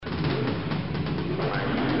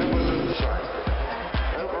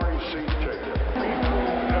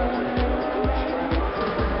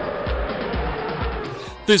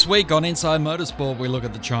This week on Inside Motorsport, we look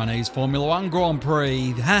at the Chinese Formula One Grand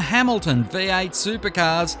Prix, the Hamilton V8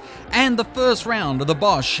 Supercars, and the first round of the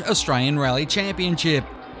Bosch Australian Rally Championship.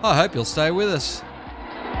 I hope you'll stay with us.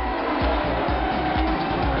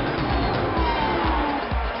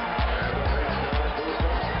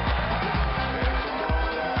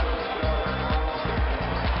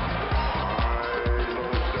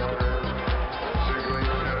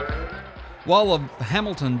 While the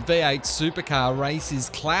Hamilton V8 supercar race is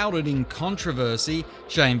clouded in controversy,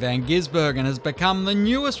 Shane Van Gisbergen has become the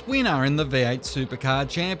newest winner in the V8 Supercar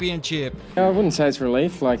Championship. I wouldn't say it's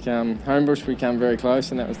relief. Homebush, we came very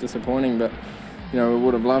close and that was disappointing, but we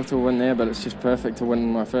would have loved to win there, but it's just perfect to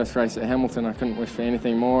win my first race at Hamilton. I couldn't wish for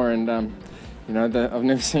anything more, and I've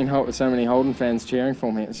never seen so many Holden fans cheering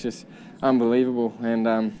for me. It's just unbelievable, and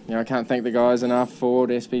I can't thank the guys enough.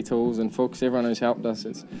 Ford, SP Tools and Fuchs, everyone who's helped us.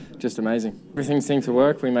 It's just amazing. Everything seemed to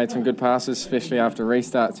work. We made some good passes, especially after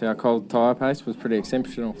restarts. Our cold tyre pace was pretty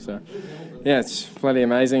exceptional, so yeah, it's bloody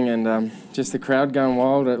amazing, and just the crowd going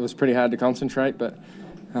wild. It was pretty hard to concentrate, but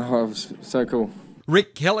it was so cool.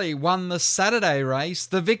 Rick Kelly won the Saturday race.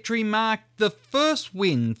 The victory marked the first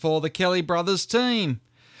win for the Kelly brothers team,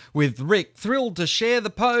 with Rick thrilled to share the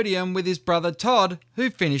podium with his brother Todd, who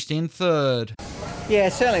finished in third. Yeah,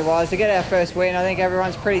 it certainly was. To get our first win, I think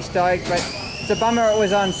everyone's pretty stoked, but it's a bummer it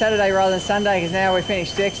was on Saturday rather than Sunday, because now we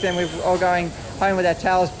finished sixth and we're all going home with our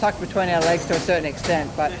tails tucked between our legs to a certain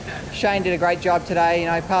extent. But Shane did a great job today.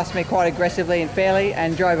 He passed me quite aggressively and fairly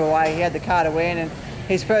and drove away. He had the car to win, and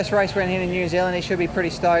his first race went here in New Zealand. He should be pretty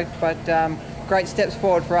stoked, but great steps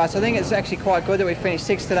forward for us. I think it's actually quite good that we finished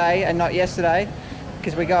sixth today and not yesterday,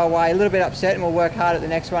 because we go away a little bit upset and we'll work hard at the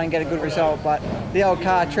next one and get a good result. But the old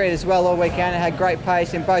car treated us well all weekend. It had great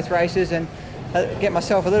pace in both races, and get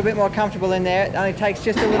myself a little bit more comfortable in there. It only takes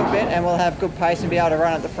just a little bit and we'll have good pace and be able to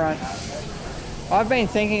run at the front. I've been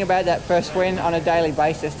thinking about that first win on a daily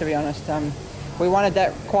basis, to be honest. We wanted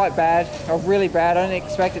that quite bad, or really bad. I didn't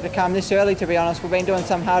expect it to come this early, to be honest. We've been doing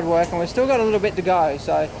some hard work and we've still got a little bit to go,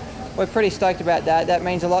 so we're pretty stoked about that. That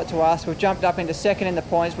means a lot to us. We've jumped up into second in the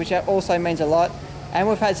points, which also means a lot. And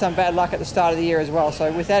we've had some bad luck at the start of the year as well.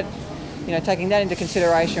 So with that, taking that into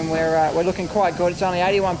consideration, we're looking quite good. It's only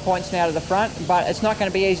 81 points now to the front, but it's not going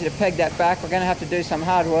to be easy to peg that back. We're going to have to do some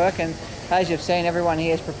hard work, and as you've seen, everyone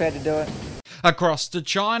here is prepared to do it. Across to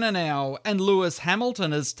China now, and Lewis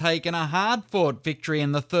Hamilton has taken a hard-fought victory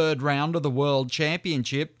in the third round of the World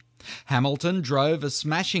Championship. Hamilton drove a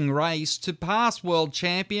smashing race to pass world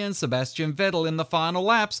champion Sebastian Vettel in the final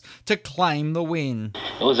laps to claim the win.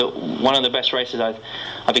 It was one of the best races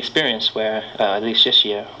I've experienced, where at least this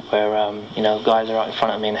year, where guys are right in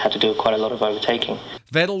front of me and had to do quite a lot of overtaking.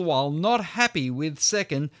 Vettel, while not happy with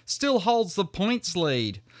second, still holds the points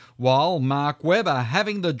lead, while Mark Webber,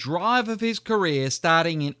 having the drive of his career,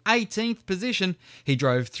 starting in 18th position, he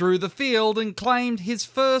drove through the field and claimed his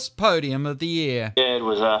first podium of the year. Yeah, it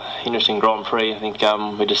was an interesting Grand Prix. I think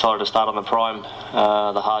we decided to start on the prime,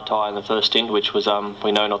 the hard tyre in the first stint, which was,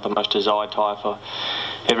 we know, not the most desired tyre for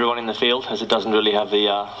everyone in the field, as it doesn't really have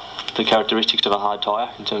the characteristics of a hard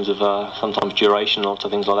tyre in terms of sometimes duration and lots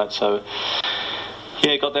of things like that. So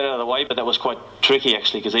yeah, got that out of the way, but that was quite tricky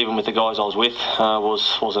actually, because even with the guys I was with,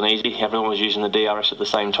 wasn't easy. Everyone was using the DRS at the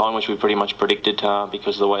same time, which we pretty much predicted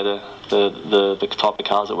because of the way the type of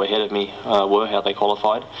cars that were ahead of me were, how they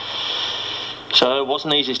qualified. So it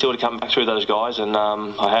wasn't easy still to come back through those guys, and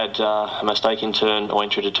I had a mistake in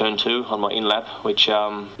entry to turn 2 on my in-lap, which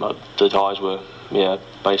the tyres were,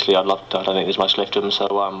 basically I don't think there's much left of them, so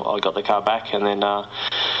I got the car back, and then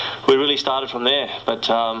we really started from there. But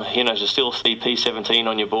to still see P17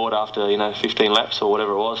 on your board after 15 laps or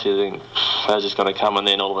whatever it was, you think, how's this going to come? And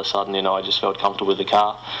then all of a sudden, I just felt comfortable with the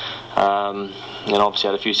car. Obviously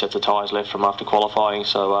had a few sets of tyres left from after qualifying,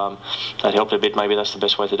 so that helped a bit. Maybe that's the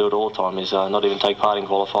best way to do it all the time, is not even take part in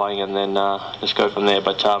qualifying and then just go from there.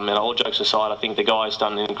 But all jokes aside, I think the guys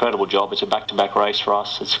done an incredible job. It's a back-to-back race for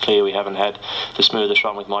us. It's clear we haven't had the smoothest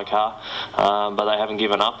run with my car, but they haven't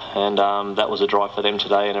given up, and that was a drive for them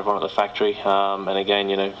today and everyone at the factory. And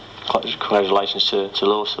again, congratulations to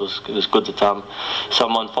Lewis. It was good that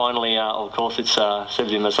someone finally, of course it's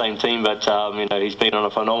Seb's in the same team, but he's been on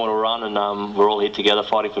a phenomenal run, and we're all here together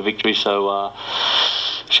fighting for victory. So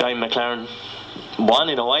shame McLaren won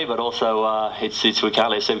in a way, but also we can't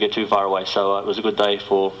let Seb get too far away. So it was a good day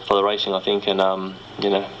for the racing, I think, and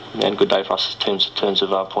good day for us in terms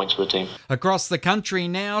of points for the team. Across the country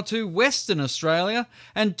now to Western Australia,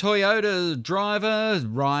 and Toyota driver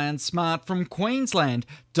Ryan Smart from Queensland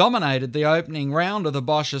dominated the opening round of the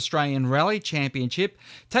Bosch Australian Rally Championship,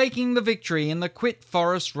 taking the victory in the Quit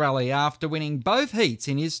Forest Rally after winning both heats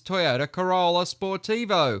in his Toyota Corolla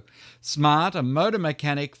Sportivo. Smart, a motor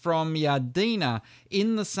mechanic from Yardena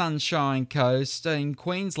in the Sunshine Coast in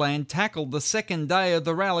Queensland, tackled the second day of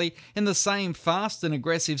the rally in the same fast and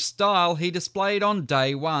aggressive style he displayed on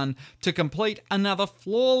day one to complete another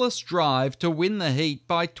flawless drive to win the heat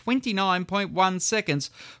by 29.1 seconds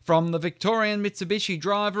from the Victorian Mitsubishi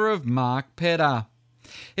driver of Mark Pedder.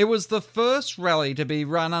 It was the first rally to be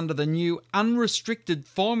run under the new unrestricted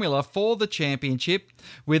formula for the championship,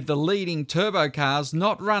 with the leading turbo cars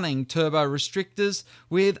not running turbo restrictors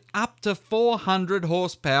with up to 400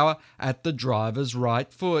 horsepower at the driver's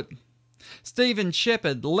right foot. Stephen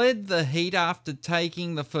Shepherd led the heat after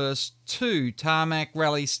taking the first two tarmac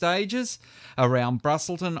rally stages around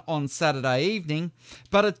Brusselton on Saturday evening,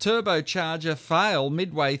 but a turbocharger fail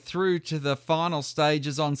midway through to the final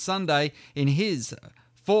stages on Sunday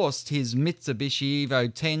forced his Mitsubishi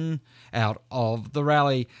Evo 10 out of the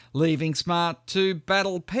rally, leaving Smart to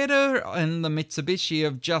battle Pedder and the Mitsubishi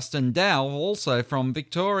of Justin Dow, also from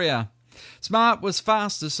Victoria. Smart was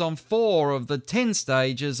fastest on 4 of the 10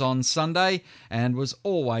 stages on Sunday and was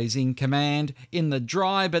always in command in the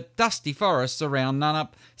dry but dusty forests around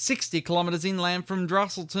Nunnup, 60 kilometres inland from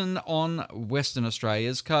Drusselton on Western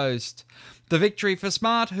Australia's coast. The victory for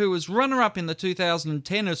Smart, who was runner-up in the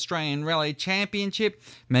 2010 Australian Rally Championship,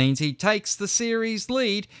 means he takes the series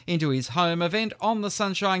lead into his home event on the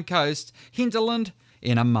Sunshine Coast, Hinterland,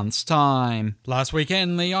 in a month's time. Last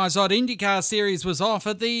weekend, the IZOD IndyCar Series was off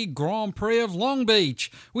at the Grand Prix of Long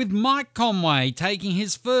Beach, with Mike Conway taking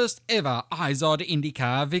his first ever IZOD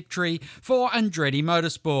IndyCar victory for Andretti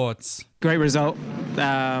Motorsports. Great result.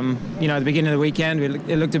 At the beginning of the weekend,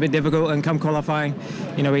 it looked a bit difficult, and come qualifying,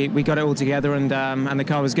 we got it all together, and the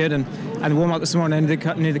car was good. And the warm-up this morning,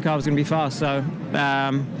 I knew the car was going to be fast. So,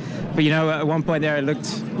 but at one point there, it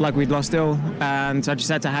looked like we'd lost it all, and I just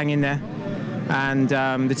had to hang in there. And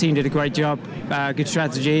the team did a great job, good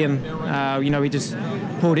strategy, and we just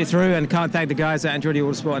pulled it through. And can't thank the guys at Andretti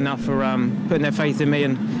Autosport enough for putting their faith in me,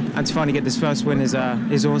 and to finally get this first win is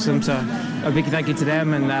awesome. So a big thank you to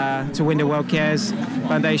them, and to Winter World Cares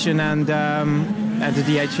Foundation and to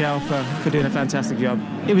DHL for doing a fantastic job.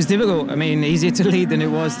 It was difficult. I mean, easier to lead than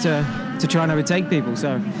it was to try and overtake people.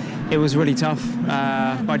 So it was really tough.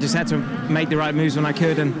 But I just had to make the right moves when I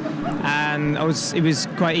could, and it was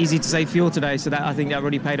quite easy to save fuel today, so I think that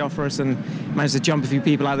really paid off for us, and managed to jump a few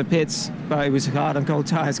people out of the pits. But it was hard on cold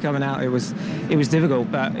tyres coming out. It was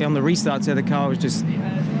difficult, but on the restarts there, the car was just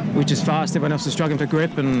fast. Everyone else was struggling for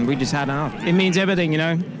grip, and we just had enough. It means everything,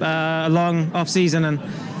 a long off season and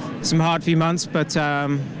some hard few months, but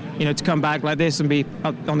to come back like this and be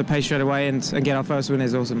up on the pace straight away and get our first win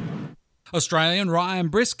is awesome. Australian Ryan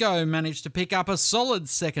Briscoe managed to pick up a solid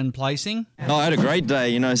second placing. I had a great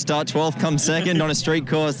day. Start 12th, come second on a street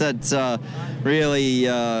course. That's really,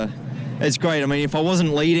 it's great. I mean, if I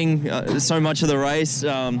wasn't leading so much of the race,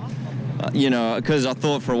 because I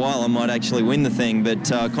thought for a while I might actually win the thing, but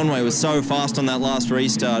Conway was so fast on that last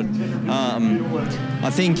restart. I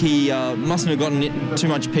think he mustn't have gotten too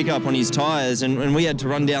much pickup on his tyres, and we had to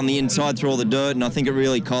run down the inside through all the dirt, and I think it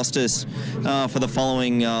really cost us for the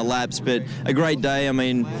following laps. But a great day. I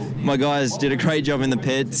mean, my guys did a great job in the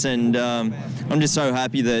pits, and I'm just so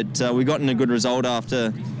happy that we've gotten a good result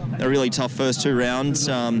after a really tough first 2 rounds.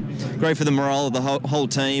 Great for the morale of the whole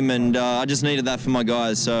team, and I just needed that for my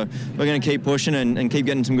guys. So we're going to keep pushing and keep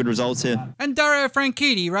getting some good results here. And Dario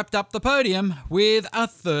Franchitti wrapped up the podium with a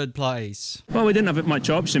 3rd place. Well, we didn't have much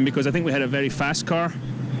option because I think we had a very fast car,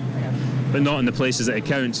 but not in the places that it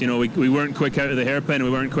counts. We weren't quick out of the hairpin, we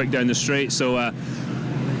weren't quick down the straight, so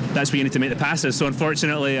that's where you need to make the passes. So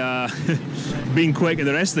unfortunately, being quick at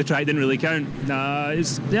the rest of the track didn't really count.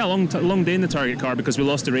 It's a long day in the target car because we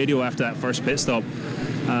lost the radio after that first pit stop.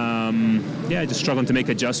 Just struggling to make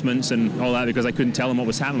adjustments and all that because I couldn't tell them what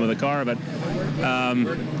was happening with the car. But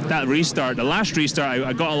that restart, the last restart,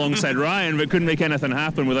 I got alongside Ryan, but couldn't make anything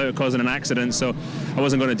happen without it causing an accident. So I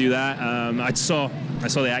wasn't going to do that. I saw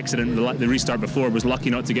the accident, the restart before. Was lucky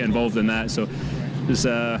not to get involved in that. So. I was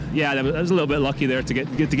a little bit lucky there to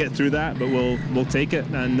get through that, but we'll take it,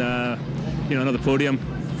 and another podium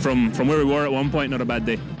from where we were at one point. Not a bad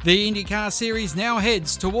day. The IndyCar Series now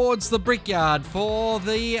heads towards the Brickyard for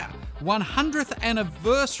the 100th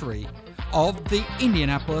anniversary of the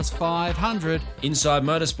Indianapolis 500. Inside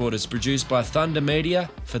Motorsport is produced by Thunder Media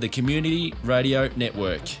for the Community Radio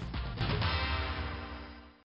Network.